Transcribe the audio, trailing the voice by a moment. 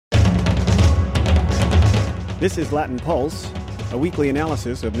This is Latin Pulse, a weekly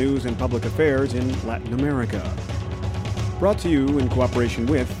analysis of news and public affairs in Latin America. Brought to you in cooperation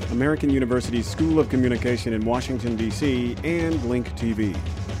with American University's School of Communication in Washington, D.C. and Link TV.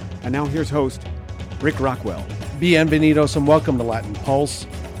 And now here's host, Rick Rockwell. Bienvenidos and welcome to Latin Pulse.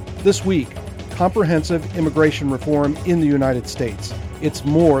 This week, comprehensive immigration reform in the United States. It's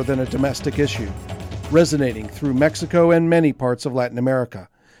more than a domestic issue, resonating through Mexico and many parts of Latin America.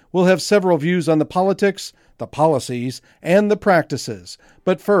 We'll have several views on the politics, the policies, and the practices.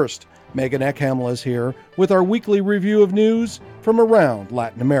 But first, Megan Eckhamel is here with our weekly review of news from around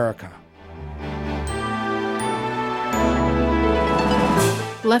Latin America.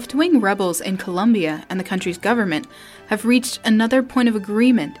 Left-wing rebels in Colombia and the country's government have reached another point of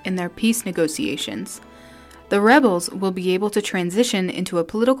agreement in their peace negotiations. The rebels will be able to transition into a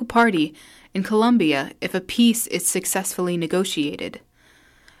political party in Colombia if a peace is successfully negotiated.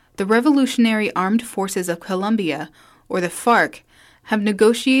 The Revolutionary Armed Forces of Colombia, or the FARC, have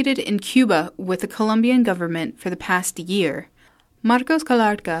negotiated in Cuba with the Colombian government for the past year. Marcos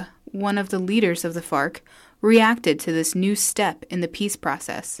Calarca, one of the leaders of the FARC, reacted to this new step in the peace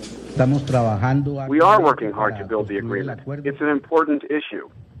process. We are working hard to build the agreement. It's an important issue.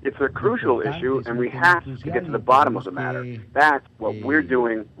 It's a crucial issue, and we have to get to the bottom of the matter. That's what we're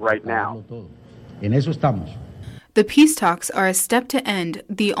doing right now. The peace talks are a step to end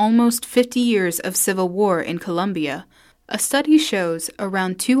the almost 50 years of civil war in Colombia. A study shows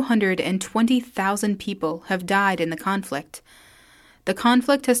around 220,000 people have died in the conflict. The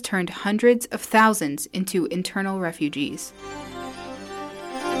conflict has turned hundreds of thousands into internal refugees.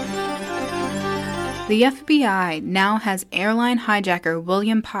 The FBI now has airline hijacker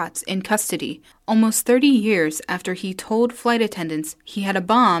William Potts in custody, almost 30 years after he told flight attendants he had a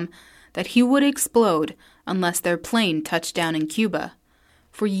bomb that he would explode unless their plane touched down in Cuba.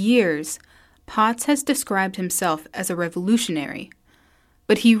 For years, Potts has described himself as a revolutionary,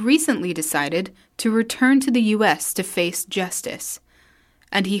 but he recently decided to return to the U.S. to face justice,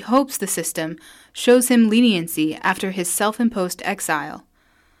 and he hopes the system shows him leniency after his self-imposed exile.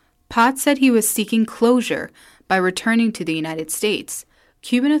 Potts said he was seeking closure by returning to the United States.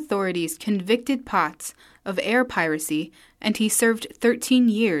 Cuban authorities convicted Potts of air piracy, and he served 13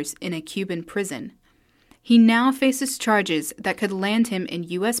 years in a Cuban prison. He now faces charges that could land him in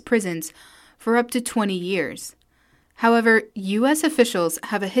U.S. prisons for up to 20 years. However, U.S. officials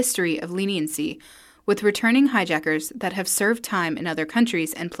have a history of leniency with returning hijackers that have served time in other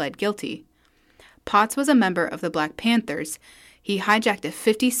countries and pled guilty. Potts was a member of the Black Panthers. He hijacked a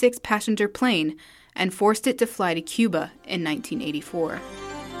 56-passenger plane and forced it to fly to Cuba in 1984.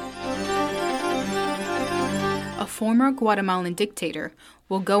 A former Guatemalan dictator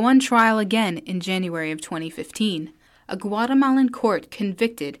will go on trial again in January of 2015. A Guatemalan court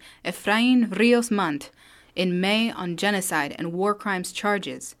convicted Efraín Ríos Montt in May on genocide and war crimes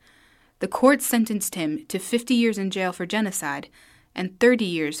charges. The court sentenced him to 50 years in jail for genocide and 30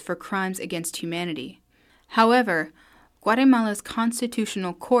 years for crimes against humanity. However, Guatemala's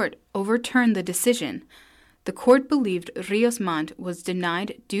constitutional court overturned the decision. The court believed Ríos Montt was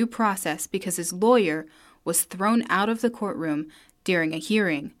denied due process because his lawyer was thrown out of the courtroom during a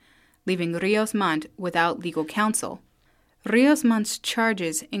hearing, leaving Ríos Montt without legal counsel. Ríos Montt's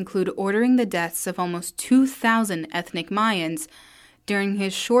charges include ordering the deaths of almost 2,000 ethnic Mayans during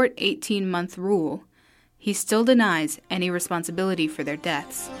his short 18-month rule. He still denies any responsibility for their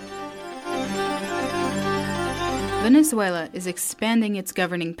deaths. Venezuela is expanding its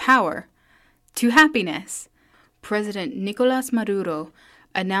governing power to happiness. President Nicolás Maduro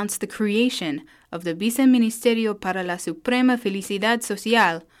announced the creation of the Viceministerio para la Suprema Felicidad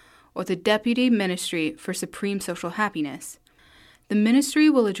Social, or the Deputy Ministry for Supreme Social Happiness. The ministry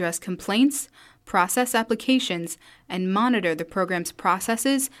will address complaints, process applications, and monitor the program's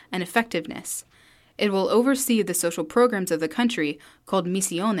processes and effectiveness. It will oversee the social programs of the country, called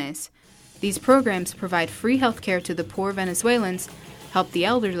Misiones. These programs provide free health care to the poor Venezuelans, help the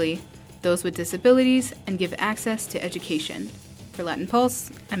elderly, those with disabilities, and give access to education. For Latin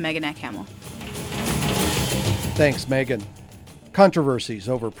Pulse, I'm Megan Eckhamel. Thanks, Megan. Controversies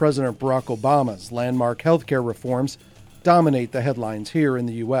over President Barack Obama's landmark healthcare reforms dominate the headlines here in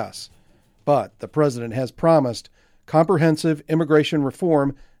the U.S. But the president has promised comprehensive immigration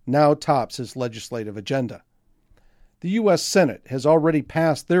reform now tops his legislative agenda. The U.S. Senate has already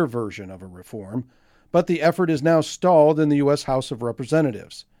passed their version of a reform, but the effort is now stalled in the U.S. House of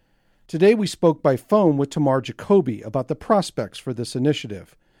Representatives. Today we spoke by phone with Tamar Jacoby about the prospects for this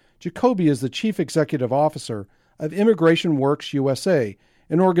initiative. Jacoby is the Chief Executive Officer of Immigration Works USA,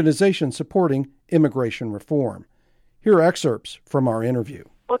 an organization supporting immigration reform. Here are excerpts from our interview.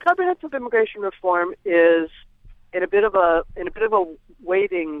 Well, comprehensive immigration reform is in a bit of a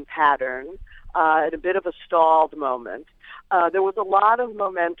waiting pattern, in a bit of a stalled moment. There was a lot of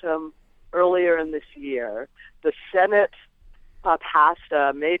momentum earlier in this year. The Senate passed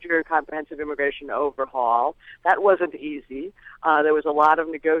a major comprehensive immigration overhaul. That wasn't easy. There was a lot of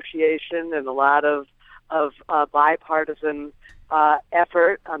negotiation and a lot of bipartisan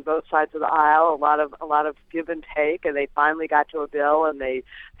effort on both sides of the aisle. A lot of give and take, and they finally got to a bill and they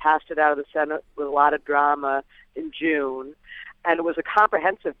passed it out of the Senate with a lot of drama in June. And it was a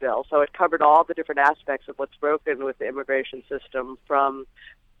comprehensive bill, so it covered all the different aspects of what's broken with the immigration system, from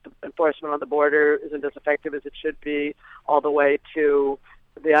the enforcement on the border isn't as effective as it should be, all the way to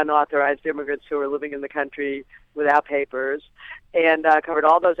the unauthorized immigrants who are living in the country without papers, and covered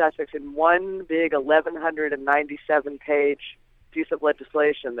all those aspects in one big 1,197-page piece of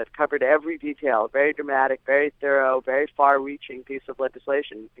legislation that covered every detail, very dramatic, very thorough, very far-reaching piece of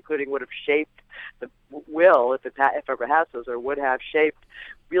legislation, including would have shaped if it ever has those, or would have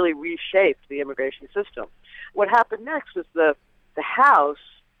really reshaped the immigration system. What happened next was the House.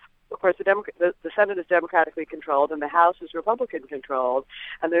 Of course, the Senate is democratically controlled and the House is Republican controlled.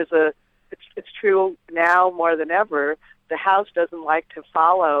 And it's true now more than ever, the House doesn't like to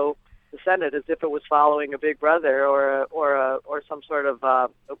follow the Senate as if it was following a big brother or some sort of as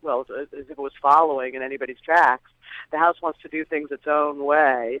if it was following in anybody's tracks. The House wants to do things its own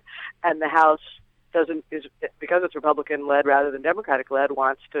way, and the House because it's Republican led rather than Democratic led,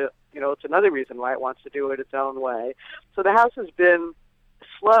 wants to, it's another reason why it wants to do it its own way. So the House has been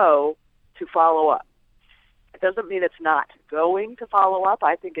slow to follow up. It doesn't mean it's not going to follow up.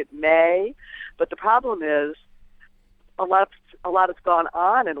 I think it may, but the problem is a lot has gone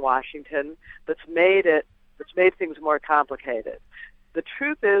on in Washington that's made things more complicated. The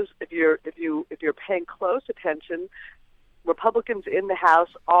truth is, if you're paying close attention, Republicans in the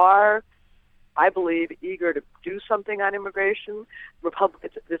House are, I believe, eager to do something on immigration.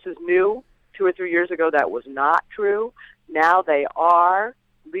 This is new. 2 or 3 years ago, that was not true. Now they are.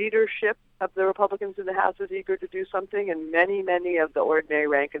 Leadership of the Republicans in the House is eager to do something, and many, many of the ordinary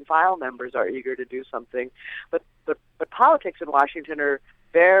rank and file members are eager to do something. But politics in Washington are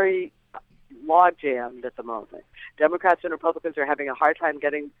very log-jammed at the moment. Democrats and Republicans are having a hard time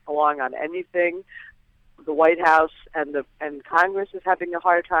getting along on anything. The White House and Congress is having a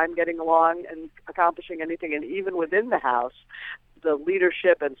hard time getting along and accomplishing anything. And even within the House, the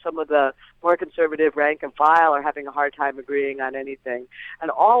leadership and some of the more conservative rank and file are having a hard time agreeing on anything.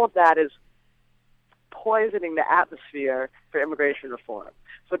 And all of that is poisoning the atmosphere for immigration reform.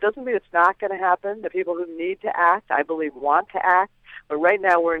 So it doesn't mean it's not going to happen. The people who need to act, I believe, want to act. But right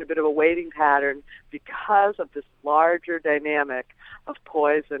now we're in a bit of a waiting pattern because of this larger dynamic of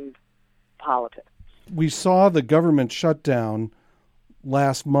poisoned politics. We saw the government shutdown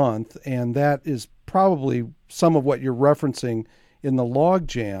last month, and that is probably some of what you're referencing in the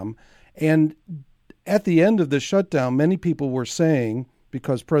logjam. And at the end of the shutdown, many people were saying,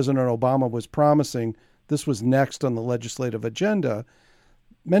 because President Obama was promising this was next on the legislative agenda,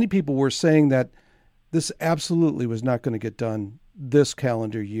 many people were saying that this absolutely was not going to get done this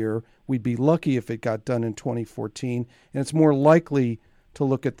calendar year. We'd be lucky if it got done in 2014, and it's more likely to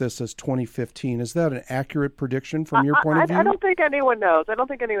look at this as 2015. Is that an accurate prediction from your point of view? I don't think anyone knows.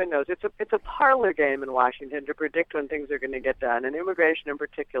 It's a parlor game in Washington to predict when things are going to get done, and immigration in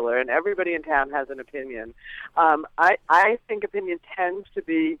particular, and everybody in town has an opinion. I think opinion tends to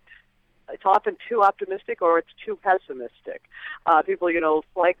be, it's often too optimistic or it's too pessimistic. People,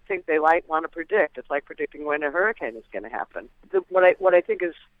 think they want to predict. It's like predicting when a hurricane is going to happen. What I think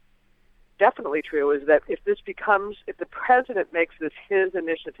is definitely true is that if the president makes this his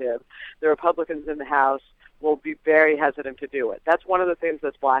initiative, the Republicans in the House will be very hesitant to do it. That's one of the things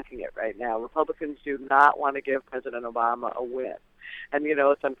that's blocking it right now. Republicans do not want to give President Obama a win. And,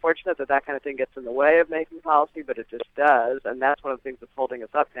 it's unfortunate that kind of thing gets in the way of making policy, but it just does, and that's one of the things that's holding us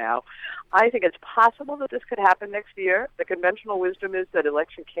up now. I think it's possible that this could happen next year. The conventional wisdom is that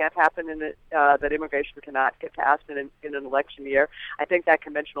election can't happen that immigration cannot get passed in an election year. I think that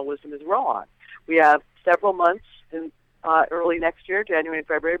conventional wisdom is wrong. We have several months in early next year, January and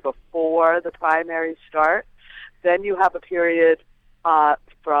February, before the primaries start. Then you have a period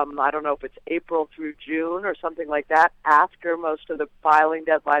from, I don't know if it's April through June or something like that, after most of the filing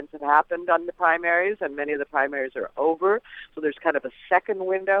deadlines have happened on the primaries, and many of the primaries are over. So there's kind of a second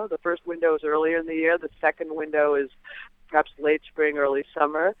window. The first window is earlier in the year. The second window is perhaps late spring, early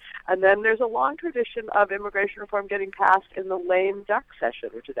summer. And then there's a long tradition of immigration reform getting passed in the lame duck session,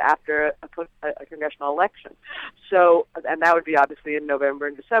 which is after a congressional election. So, and that would be obviously in November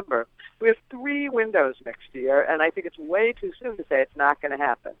and December. We have 3 windows next year, and I think it's way too soon to say it's not going to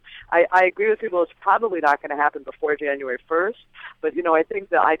happen. I agree with people it's probably not going to happen before January 1st, but, I think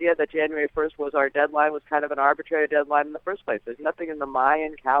the idea that January 1st was our deadline was kind of an arbitrary deadline in the first place. There's nothing in the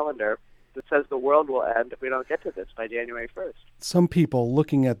Mayan calendar that says the world will end if we don't get to this by January 1st. Some people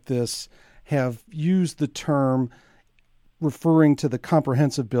looking at this have used the term, referring to the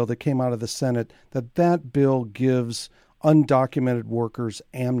comprehensive bill that came out of the Senate, that bill gives undocumented workers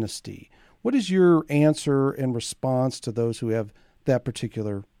amnesty. What is your answer and response to those who have that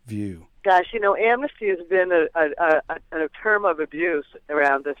particular view? Gosh, amnesty has been a term of abuse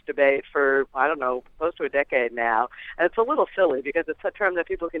around this debate for, close to a decade now. And it's a little silly because it's a term that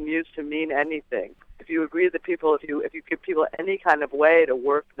people can use to mean anything. If you agree that if you give people any kind of way to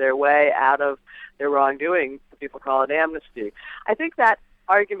work their way out of their wrongdoing, people call it amnesty. I think that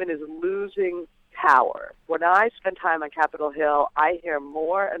argument is losing power. When I spend time on Capitol Hill, I hear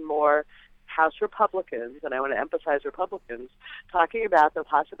more and more House Republicans, and I want to emphasize Republicans, talking about the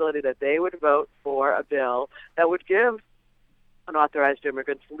possibility that they would vote for a bill that would give unauthorized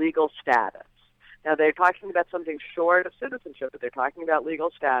immigrants legal status. Now, they're talking about something short of citizenship, but they're talking about legal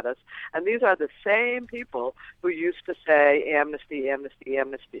status. And these are the same people who used to say amnesty, amnesty,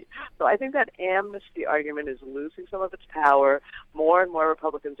 amnesty. So I think that amnesty argument is losing some of its power. More and more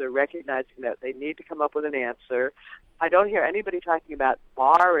Republicans are recognizing that they need to come up with an answer. I don't hear anybody talking about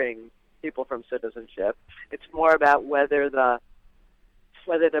barring people from citizenship. It's more about whether the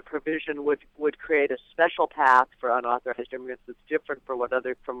provision would create a special path for unauthorized immigrants that's different from what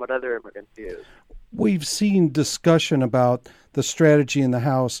other immigrants use. We've seen discussion about the strategy in the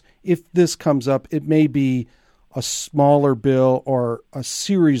House. If this comes up, it may be a smaller bill or a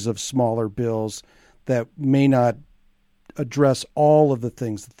series of smaller bills that may not address all of the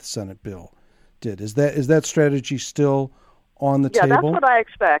things that the Senate bill did. Is that strategy still on the table? Yeah, that's what I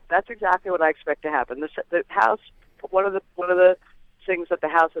expect. That's exactly what I expect to happen. The House, one of the things that the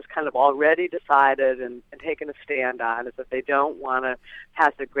House has kind of already decided and taken a stand on is that they don't want to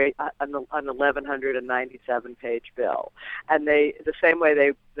pass an 1,197-page bill. And the same way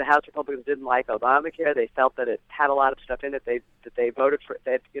the House Republicans didn't like Obamacare, they felt that it had a lot of stuff in it that they voted for.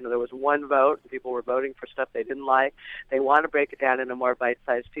 That there was one vote, and people were voting for stuff they didn't like. They want to break it down into more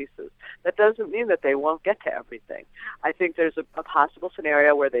bite-sized pieces. That doesn't mean that they won't get to everything. I think there's a possible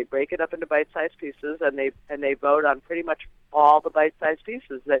scenario where they break it up into bite-sized pieces and they vote on pretty much all the bite-sized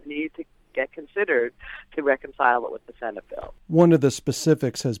pieces that need to get considered to reconcile it with the Senate bill. One of the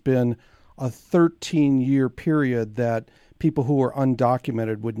specifics has been a 13-year period that people who are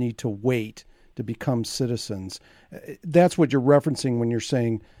undocumented would need to wait to become citizens. That's what you're referencing when you're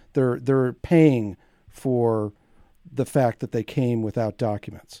saying they're paying for the fact that they came without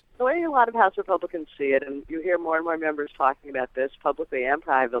documents. The way a lot of House Republicans see it, and you hear more and more members talking about this publicly and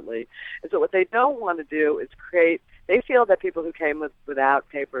privately, is that what they don't want to do is they feel that people who came without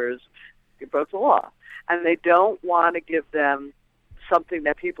papers broke the law, and they don't want to give them something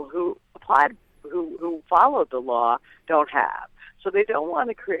that people who applied, who followed the law, don't have. So they don't want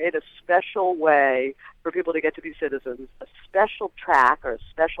to create a special way for people to get to be citizens, a special track or a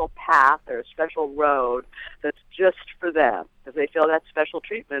special path or a special road that's just for them, because they feel that's special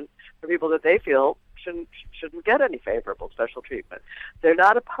treatment for people that they feel shouldn't get any favorable special treatment. They're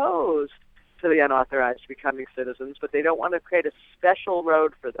not opposed to the unauthorized becoming citizens, but they don't want to create a special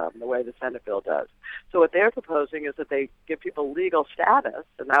road for them the way the Senate bill does. So what they're proposing is that they give people legal status,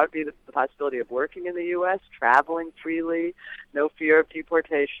 and that would be the possibility of working in the U.S., traveling freely, no fear of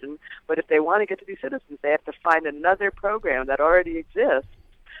deportation. But if they want to get to be citizens, they have to find another program that already exists.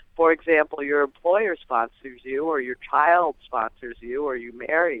 For example, your employer sponsors you, or your child sponsors you, or you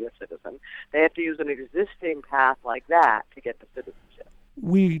marry a citizen. They have to use an existing path like that to get to citizenship.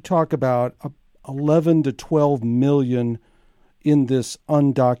 We talk about 11 to 12 million in this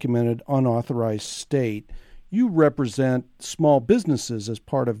undocumented, unauthorized state. You represent small businesses as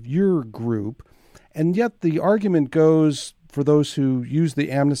part of your group, and yet the argument goes, for those who use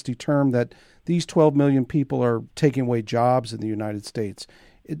the amnesty term, that these 12 million people are taking away jobs in the United States.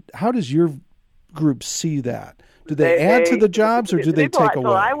 How does your group see that? Do they add to the jobs, or do they take away?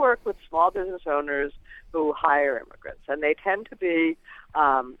 So I work with small business owners who hire immigrants, and they tend to be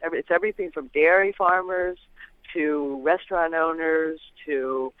it's everything from dairy farmers to restaurant owners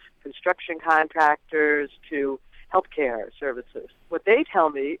to construction contractors to healthcare services. What they tell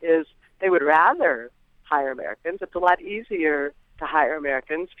me is they would rather hire Americans. It's a lot easier to hire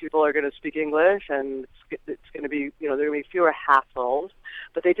Americans. People are going to speak English, and it's going to be, there are going to be fewer hassles,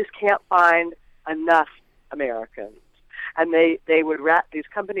 but they just can't find enough Americans. And they would these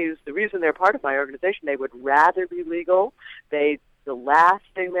companies, the reason they're part of my organization, they would rather be legal. The last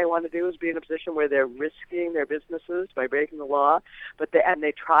thing they want to do is be in a position where they're risking their businesses by breaking the law. And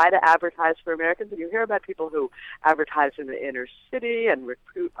they try to advertise for Americans. And you hear about people who advertise in the inner city and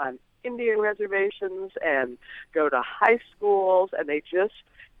recruit on Indian reservations and go to high schools, and they just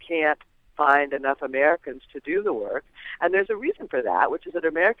can't find enough Americans to do the work. And there's a reason for that, which is that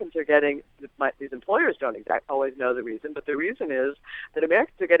Americans are getting, these employers don't always know the reason, but the reason is that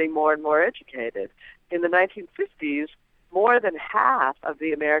Americans are getting more and more educated. In the 1950s, more than half of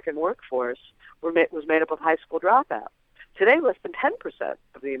the American workforce was made up of high school dropouts. Today, less than 10%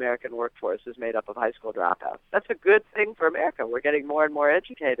 of the American workforce is made up of high school dropouts. That's a good thing for America. We're getting more and more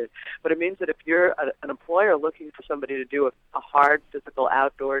educated. But it means that if you're an employer looking for somebody to do a hard, physical,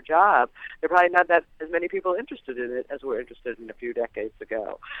 outdoor job, there are probably not as many people interested in it as were interested in a few decades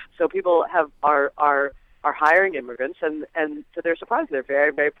ago. So people are hiring immigrants, and to their surprise, they're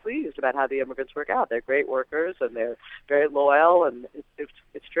very, very pleased about how the immigrants work out. They're great workers, and they're very loyal, and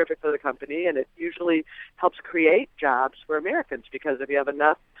it's terrific for the company, and it usually helps create jobs for Americans, because if you have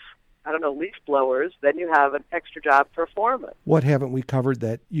enough, leaf blowers, then you have an extra job for a foreman. What haven't we covered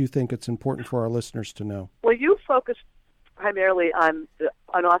that you think it's important for our listeners to know? Well, you focus primarily on the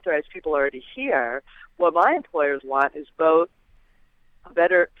unauthorized people already here. What my employers want is both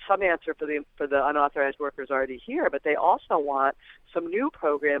some answer for the unauthorized workers already here, but they also want some new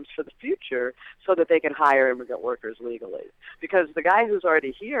programs for the future so that they can hire immigrant workers legally. Because the guy who's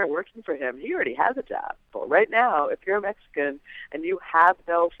already here working for him, he already has a job. But right now, if you're a Mexican and you have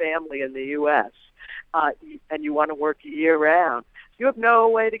no family in the U.S. And you want to work year-round, you have no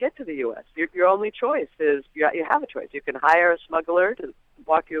way to get to the U.S. Your only choice is, you have a choice. You can hire a smuggler to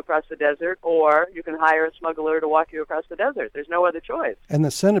walk you across the desert, or you can hire a smuggler to walk you across the desert. There's no other choice. And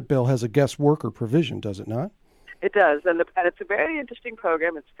the Senate bill has a guest worker provision, does it not? It does, and it's a very interesting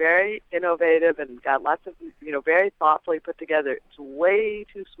program. It's very innovative and got lots of, very thoughtfully put together. It's way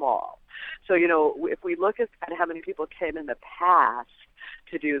too small. So, if we look at how many people came in the past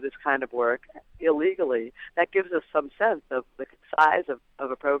to do this kind of work illegally, that gives us some sense of the size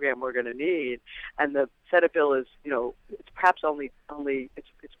of a program we're going to need. And the Senate bill is, it's perhaps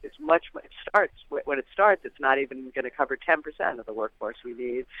it's much, when it starts, it's not even going to cover 10% of the workforce we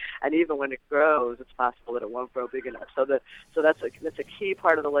need. And even when it grows, it's possible that it won't grow big enough. So that's a key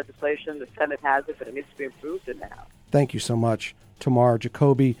part of the legislation. The Senate has it, but it needs to be improved now. Thank you so much, Tamar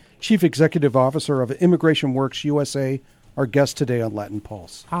Jacoby, Chief Executive Officer of Immigration Works USA, our guest today on Latin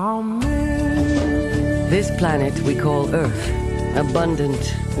Pulse. This planet we call Earth,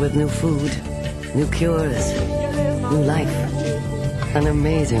 abundant with new food, new cures, new life. An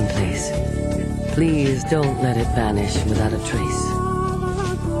amazing place. Please don't let it vanish without a trace.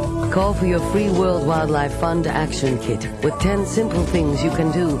 Call for your free World Wildlife Fund Action Kit with 10 simple things you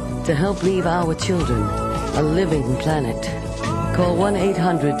can do to help leave our children a living planet. Call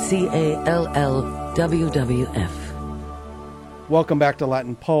 1-800-CALL-WWF. Welcome back to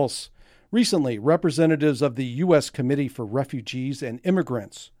Latin Pulse. Recently, representatives of the U.S. Committee for Refugees and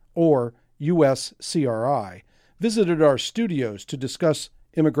Immigrants, or USCRI, visited our studios to discuss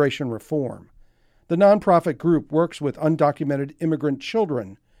immigration reform. The nonprofit group works with undocumented immigrant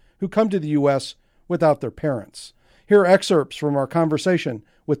children who come to the U.S. without their parents. Here are excerpts from our conversation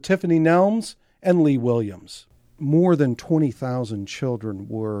with Tiffany Nelms and Lee Williams. More than 20,000 children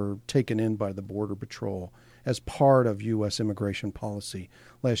were taken in by the Border Patrol as part of U.S. immigration policy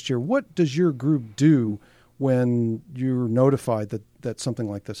last year. What does your group do when you're notified that something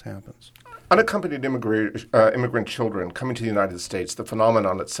like this happens? Unaccompanied immigrant children coming to the United States, the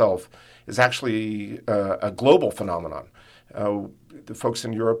phenomenon itself is actually a global phenomenon. The folks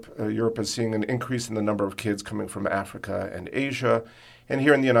in Europe is seeing an increase in the number of kids coming from Africa and Asia. And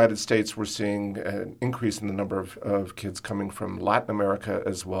here in the United States, we're seeing an increase in the number of kids coming from Latin America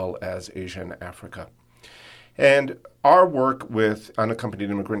as well as Asia and Africa. And our work with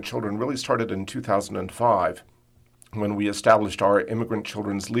unaccompanied immigrant children really started in 2005 when we established our Immigrant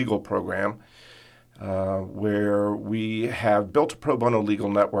Children's Legal Program, where we have built a pro bono legal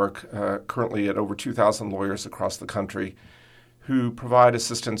network currently at over 2,000 lawyers across the country who provide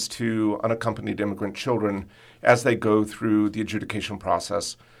assistance to unaccompanied immigrant children as they go through the adjudication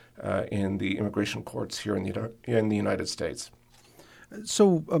process in the immigration courts here in the United States.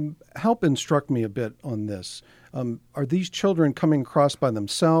 So help instruct me a bit on this. Are these children coming across by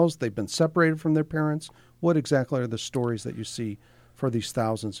themselves? They've been separated from their parents? What exactly are the stories that you see for these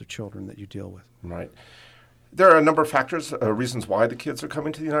thousands of children that you deal with? Right. There are a number of factors, reasons why the kids are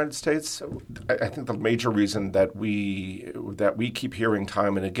coming to the United States. I think the major reason that we keep hearing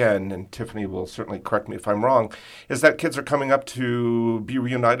time and again, and Tiffany will certainly correct me if I'm wrong, is that kids are coming up to be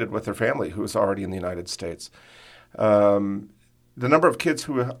reunited with their family who is already in the United States. The number of kids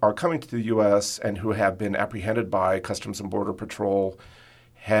who are coming to the U.S. and who have been apprehended by Customs and Border Patrol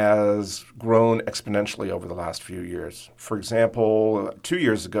has grown exponentially over the last few years. For example, 2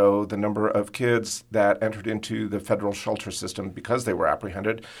 years ago, the number of kids that entered into the federal shelter system because they were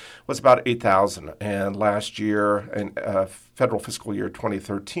apprehended was about 8,000. And last year, in federal fiscal year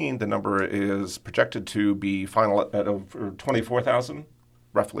 2013, the number is projected to be final at over 24,000,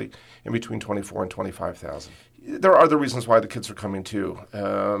 roughly, in between 24 and 25,000. There are other reasons why the kids are coming too.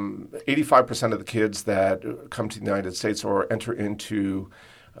 85% of the kids that come to the United States or enter into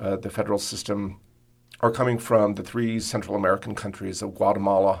the federal system are coming from the three Central American countries of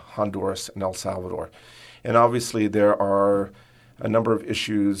Guatemala, Honduras, and El Salvador. And obviously there are a number of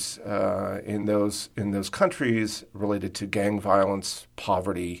issues in those countries related to gang violence,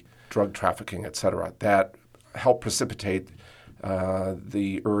 poverty, drug trafficking, etc., that help precipitate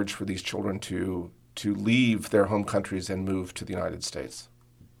the urge for these children to leave their home countries and move to the United States.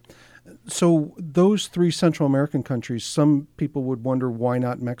 So those three Central American countries, some people would wonder why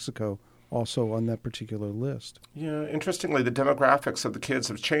not Mexico also on that particular list. Yeah, interestingly, the demographics of the kids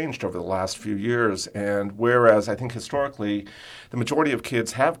have changed over the last few years, and whereas I think historically the majority of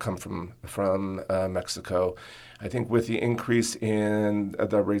kids have come from Mexico, I think with the increase in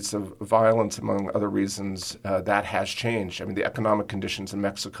the rates of violence, among other reasons, that has changed. I mean, the economic conditions in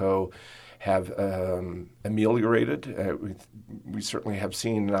Mexico have ameliorated. We certainly have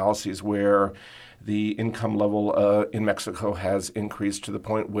seen analyses where the income level in Mexico has increased to the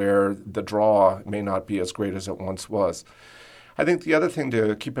point where the draw may not be as great as it once was. I think the other thing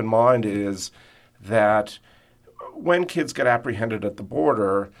to keep in mind is that when kids get apprehended at the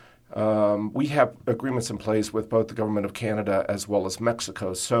border, we have agreements in place with both the government of Canada as well as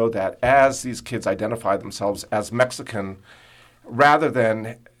Mexico so that as these kids identify themselves as Mexican, rather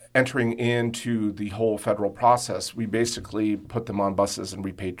than entering into the whole federal process, we basically put them on buses and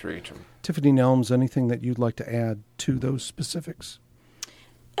repatriate them. Tiffany Nelms, anything that you'd like to add to those specifics?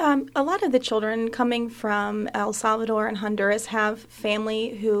 A lot of the children coming from El Salvador and Honduras have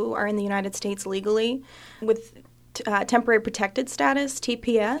family who are in the United States legally with temporary protected status,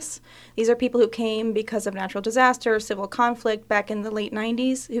 TPS. These are people who came because of natural disaster, civil conflict back in the late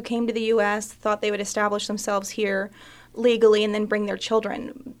 90s, who came to the U.S., thought they would establish themselves here legally and then bring their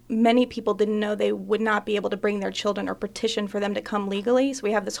children. Many people didn't know they would not be able to bring their children or petition for them to come legally. So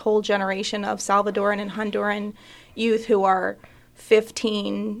we have this whole generation of Salvadoran and Honduran youth who are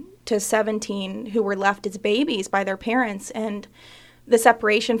 15 to 17 who were left as babies by their parents. And the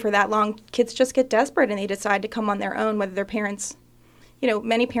separation for that long, kids just get desperate and they decide to come on their own, whether their parents,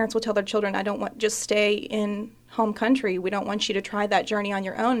 many parents will tell their children, I don't want, just stay in home country. We don't want you to try that journey on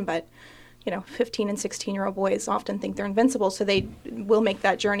your own. But 15 and 16-year-old boys often think they're invincible, so they will make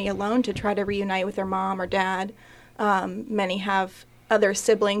that journey alone to try to reunite with their mom or dad. Many have other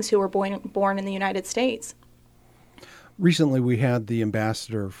siblings who were born in the United States. Recently, we had the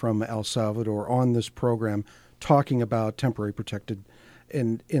ambassador from El Salvador on this program talking about temporary protected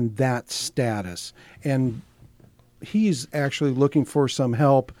in that status. And he's actually looking for some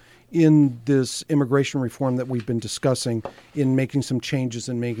help in this immigration reform that we've been discussing in making some changes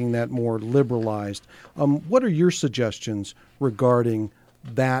and making that more liberalized. What are your suggestions regarding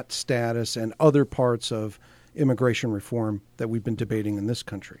that status and other parts of immigration reform that we've been debating in this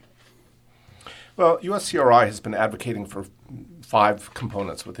country? Well, USCRI has been advocating for 5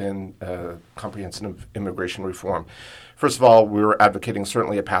 components within comprehensive immigration reform. First of all, we're advocating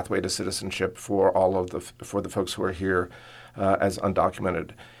certainly a pathway to citizenship for the folks who are here as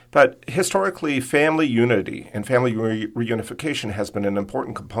undocumented. But historically, family unity and family reunification has been an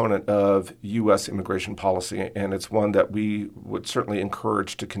important component of U.S. immigration policy, and it's one that we would certainly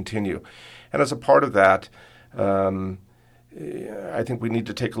encourage to continue. And as a part of that, I think we need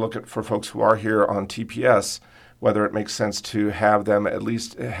to take a look at, for folks who are here on TPS, whether it makes sense to have them at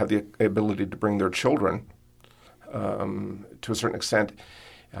least have the ability to bring their children to a certain extent.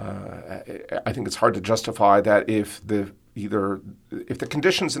 I think it's hard to justify that if the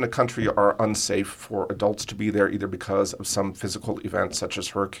conditions in a country are unsafe for adults to be there, either because of some physical event such as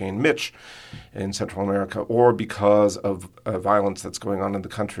Hurricane Mitch in Central America or because of violence that's going on in the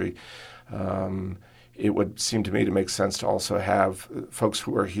country, it would seem to me to make sense to also have folks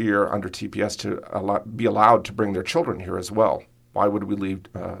who are here under TPS to be allowed to bring their children here as well. Why would we leave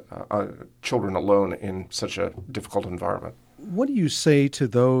children alone in such a difficult environment? What do you say to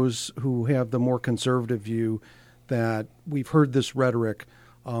those who have the more conservative view that we've heard this rhetoric,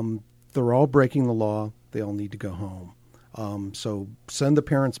 they're all breaking the law, they all need to go home. So send the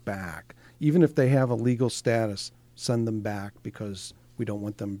parents back. Even if they have a legal status, send them back because we don't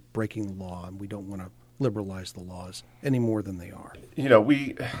want them breaking the law and we don't want to liberalize the laws any more than they are. You know,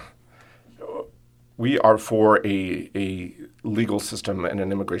 we are for a legal system and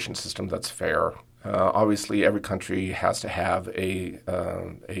an immigration system that's fair. Obviously, every country has to have an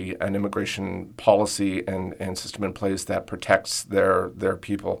immigration policy and system in place that protects their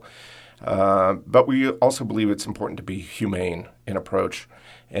people. But we also believe it's important to be humane in approach.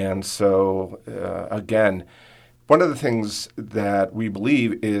 And so, again, one of the things that we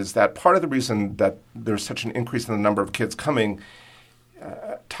believe is that part of the reason that there's such an increase in the number of kids coming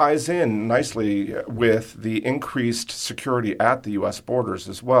ties in nicely with the increased security at the U.S. borders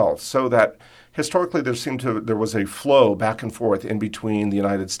as well, so that historically there was a flow back and forth in between the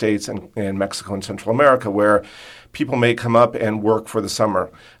United States and Mexico and Central America where people may come up and work for the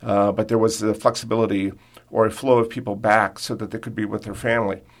summer, but there was the flexibility or a flow of people back so that they could be with their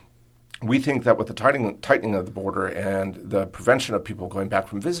family. We think that with the tightening of the border and the prevention of people going back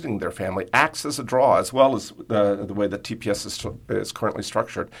from visiting their family acts as a draw, as well as the way that TPS is currently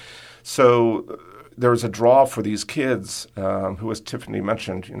structured. So there's a draw for these kids who, as Tiffany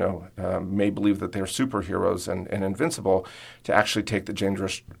mentioned, may believe that they're superheroes and invincible to actually take the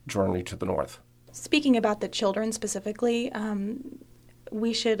dangerous journey to the north. Speaking about the children specifically,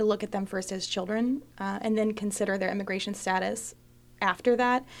 we should look at them first as children and then consider their immigration status after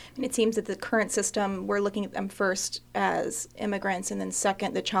that. And it seems that the current system, we're looking at them first as immigrants, and then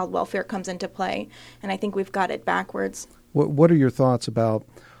second, the child welfare comes into play. And I think we've got it backwards. What are your thoughts about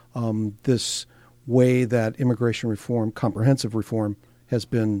this way that immigration reform, comprehensive reform, has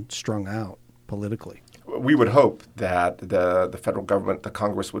been strung out politically? We would hope that the federal government, the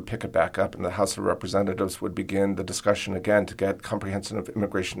Congress, would pick it back up and the House of Representatives would begin the discussion again to get comprehensive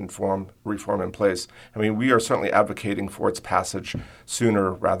immigration reform in place. I mean, we are certainly advocating for its passage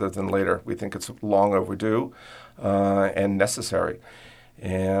sooner rather than later. We think it's long overdue and necessary.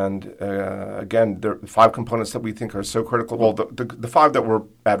 And again, there are 5 components that we think are so critical. Well, the 5 that we're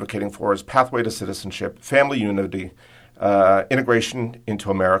advocating for is pathway to citizenship, family unity, integration into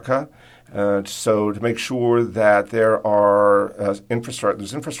America. So to make sure that there are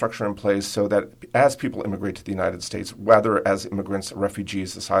there's infrastructure in place so that as people immigrate to the United States, whether as immigrants,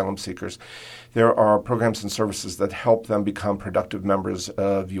 refugees, asylum seekers, there are programs and services that help them become productive members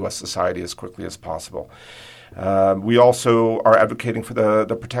of U.S. society as quickly as possible. We also are advocating for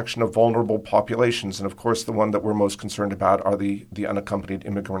the protection of vulnerable populations, and of course the one that we're most concerned about are the unaccompanied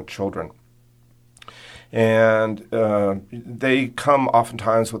immigrant children. And they come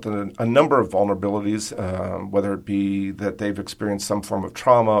oftentimes with a number of vulnerabilities, whether it be that they've experienced some form of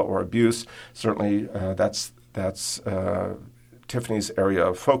trauma or abuse. Certainly, that's Tiffany's area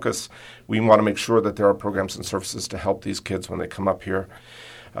of focus. We want to make sure that there are programs and services to help these kids when they come up here.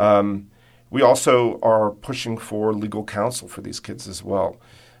 We also are pushing for legal counsel for these kids as well.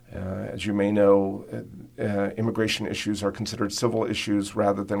 As you may know, immigration issues are considered civil issues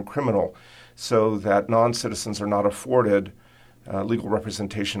rather than criminal, so that non-citizens are not afforded legal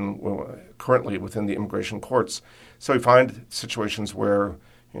representation currently within the immigration courts. So we find situations where,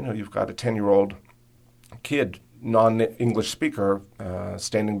 you've got a 10-year-old kid, non-English speaker,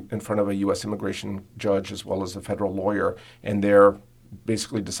 standing in front of a U.S. immigration judge as well as a federal lawyer, and they're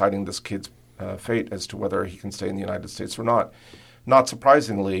basically deciding this kid's fate as to whether he can stay in the United States or not. Not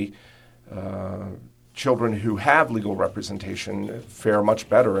surprisingly, children who have legal representation fare much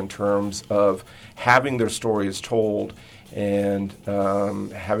better in terms of having their stories told and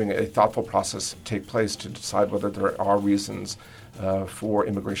having a thoughtful process take place to decide whether there are reasons for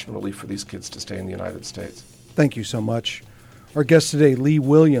immigration relief for these kids to stay in the United States. Thank you so much. Our guests today, Lee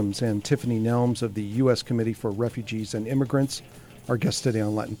Williams and Tiffany Nelms of the U.S. Committee for Refugees and Immigrants. Our guests today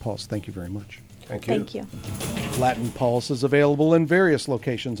on Latin Pulse. Thank you very much. Thank you. Thank you. Latin Pulse is available in various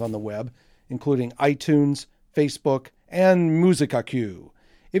locations on the web, including iTunes, Facebook, and Musica Q.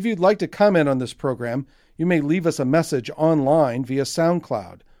 If you'd like to comment on this program, you may leave us a message online via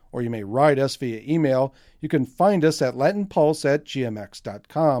SoundCloud, or you may write us via email. You can find us at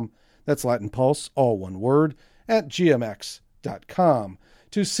latinpulse@gmx.com. That's Latin Pulse, all one word, at gmx.com.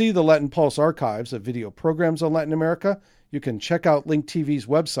 To see the Latin Pulse archives of video programs on Latin America, you can check out Link TV's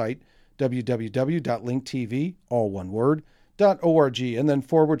website, www.linktv, all one word, .org, and then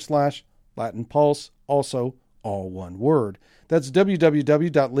 /Latin Pulse, also all one word. That's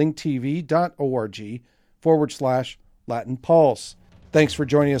www.linktv.org /Latin Pulse. Thanks for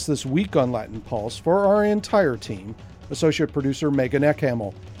joining us this week on Latin Pulse. For our entire team, associate producer Megan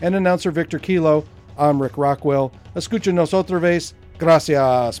Eckhamel, and announcer Victor Kilo. I'm Rick Rockwell. Escúchenos otra vez.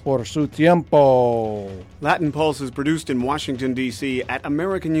 Gracias por su tiempo. Latin Pulse is produced in Washington, D.C. at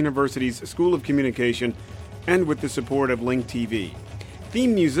American University's School of Communication and with the support of Link TV.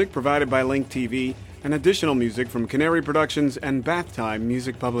 Theme music provided by Link TV and additional music from Canary Productions and Bath Time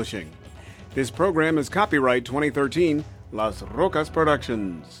Music Publishing. This program is copyright 2013, Las Rocas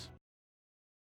Productions.